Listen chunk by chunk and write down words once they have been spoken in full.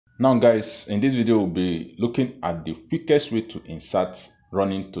Now guys, in this video we'll be looking at the quickest way to insert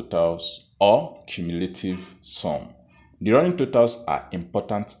running totals or cumulative sum. The running totals are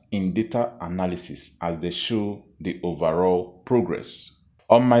important in data analysis as they show the overall progress.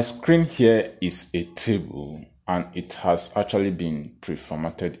 On my screen here is a table and it has actually been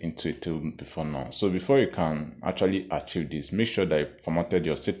pre-formatted into a table before now. So before you can actually achieve this, make sure that you formatted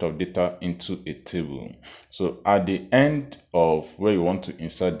your set of data into a table. So at the end of where you want to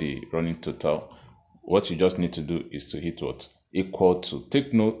insert the running total, what you just need to do is to hit what? Equal to.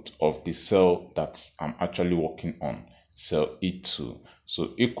 Take note of the cell that I'm actually working on, cell E2.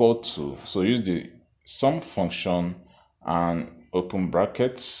 So equal to, so use the sum function and open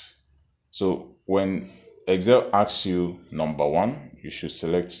brackets. So when Excel asks you number 1, you should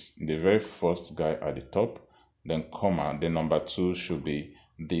select the very first guy at the top, then comma, then number 2 should be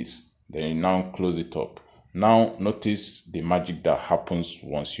this. Then you now close it up. Now notice the magic that happens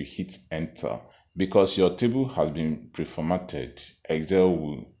once you hit enter. Because your table has been pre-formatted, Excel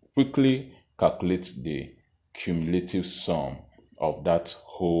will quickly calculate the cumulative sum of that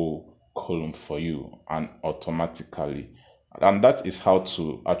whole column for you and automatically. And that is how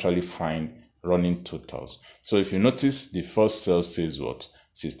to actually find running totals. So if you notice, the first cell says what?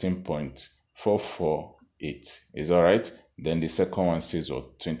 16.448 is all right. Then the second one says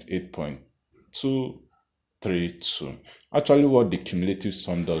what? 28.232. Actually, what the cumulative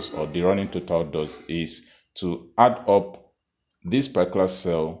sum does, or the running total does, is to add up this particular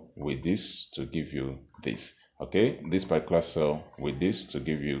cell with this to give you this. Okay, this particular cell with this to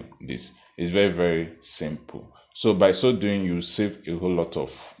give you this. It's very, very simple. So by so doing, you save a whole lot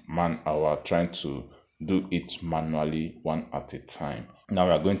of man hour trying to do it manually one at a time. Now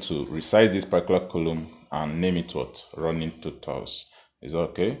we are going to resize this particular column and name it what? Running totals. Is that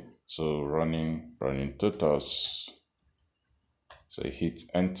okay? So running totals. So hit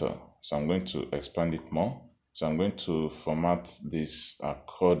enter. So I'm going to expand it more. So I'm going to format this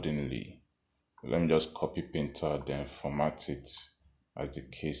accordingly. Let me just copy painter, then format it as the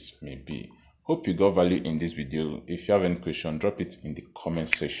case may be. Hope you got value in this video. If you have any question, drop it in the comment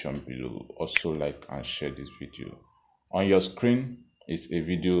section below. Also like and share this video. On your screen is a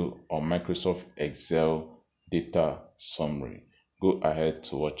video on Microsoft Excel data summary. Go ahead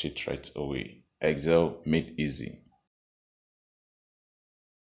to watch it right away. Excel made easy.